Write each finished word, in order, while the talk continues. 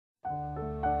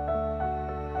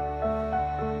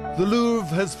The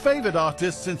Louvre has favoured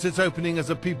artists since its opening as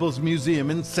a people's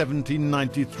museum in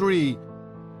 1793.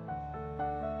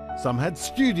 Some had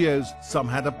studios, some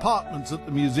had apartments at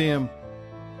the museum.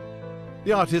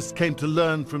 The artists came to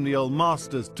learn from the old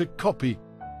masters, to copy.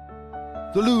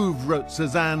 The Louvre, wrote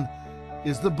Cézanne,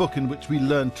 is the book in which we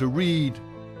learn to read.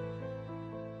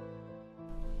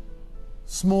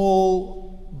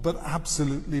 Small, but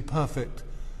absolutely perfect.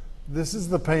 This is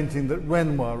the painting that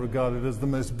Renoir regarded as the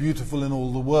most beautiful in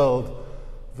all the world.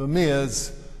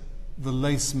 Vermeer's The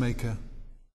Lace Maker.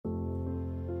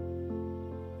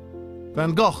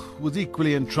 Van Gogh was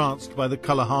equally entranced by the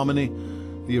colour harmony,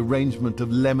 the arrangement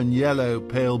of lemon yellow,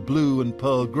 pale blue and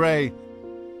pearl grey.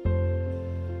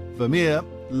 Vermeer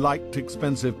liked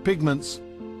expensive pigments.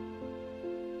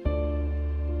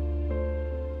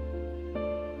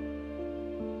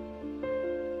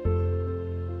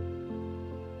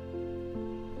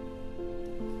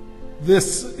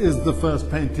 This is the first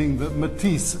painting that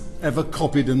Matisse ever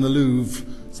copied in the Louvre,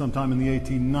 sometime in the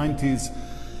 1890s.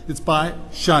 It's by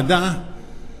Chardin,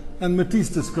 and Matisse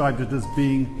described it as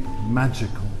being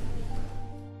magical.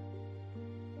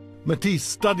 Matisse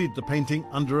studied the painting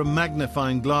under a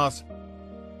magnifying glass.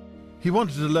 He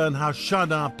wanted to learn how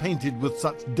Chardin painted with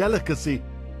such delicacy,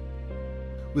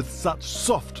 with such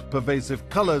soft, pervasive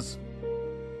colours.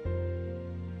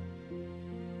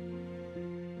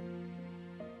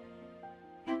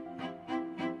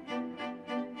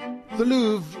 The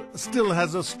Louvre still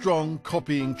has a strong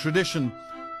copying tradition.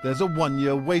 There's a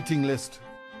one-year waiting list.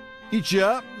 Each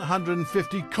year,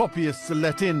 150 copyists are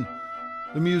let in.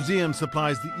 The museum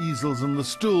supplies the easels and the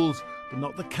stools, but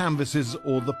not the canvases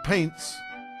or the paints.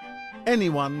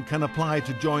 Anyone can apply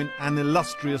to join an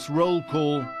illustrious roll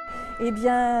call. Eh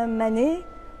bien, Manet,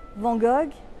 Van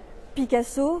Gogh,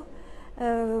 Picasso,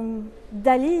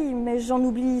 Dali, mais j'en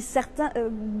oublie certains,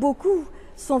 beaucoup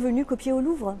sont venus copier au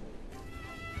Louvre.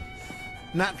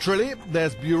 Naturally,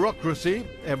 there's bureaucracy.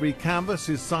 Every canvas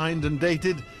is signed and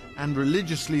dated and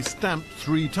religiously stamped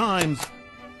 3 times.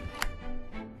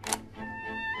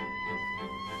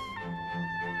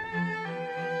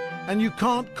 And you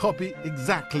can't copy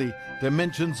exactly.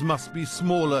 Dimensions must be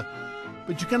smaller.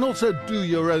 But you can also do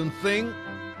your own thing,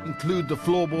 include the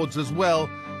floorboards as well,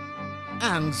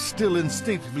 and still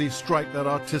instinctively strike that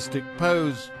artistic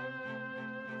pose.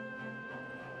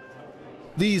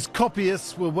 These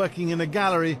copyists were working in a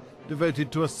gallery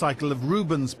devoted to a cycle of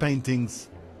Rubens paintings.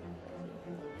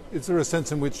 Is there a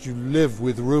sense in which you live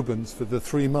with Rubens for the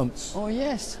 3 months? Oh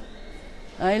yes,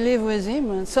 I live with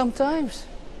him, and sometimes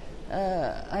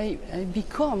I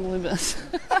become Rubens.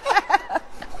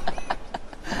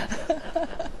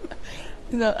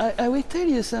 You know, I will tell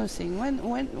you something.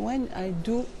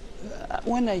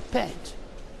 When I paint,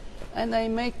 and I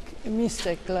make a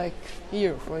mistake, like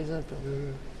here, for example,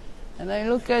 and I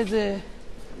look at the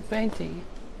painting,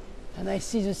 and I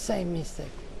see the same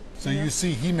mistake. So you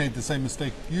see he made the same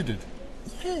mistake you did?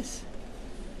 Yes,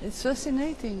 it's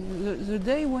fascinating. The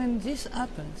day when this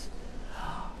happens,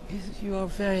 you are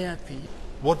very happy.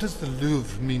 What does the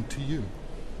Louvre mean to you?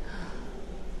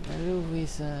 The Louvre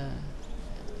is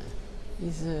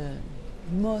the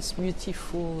most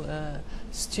beautiful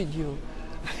studio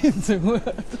in the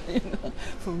world, you know,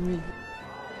 for me.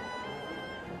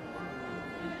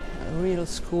 A real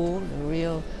school, a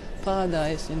real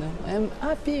paradise, you know. I'm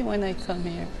happy when I come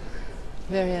here,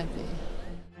 very happy.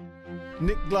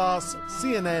 Nick Glass,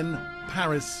 CNN,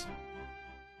 Paris.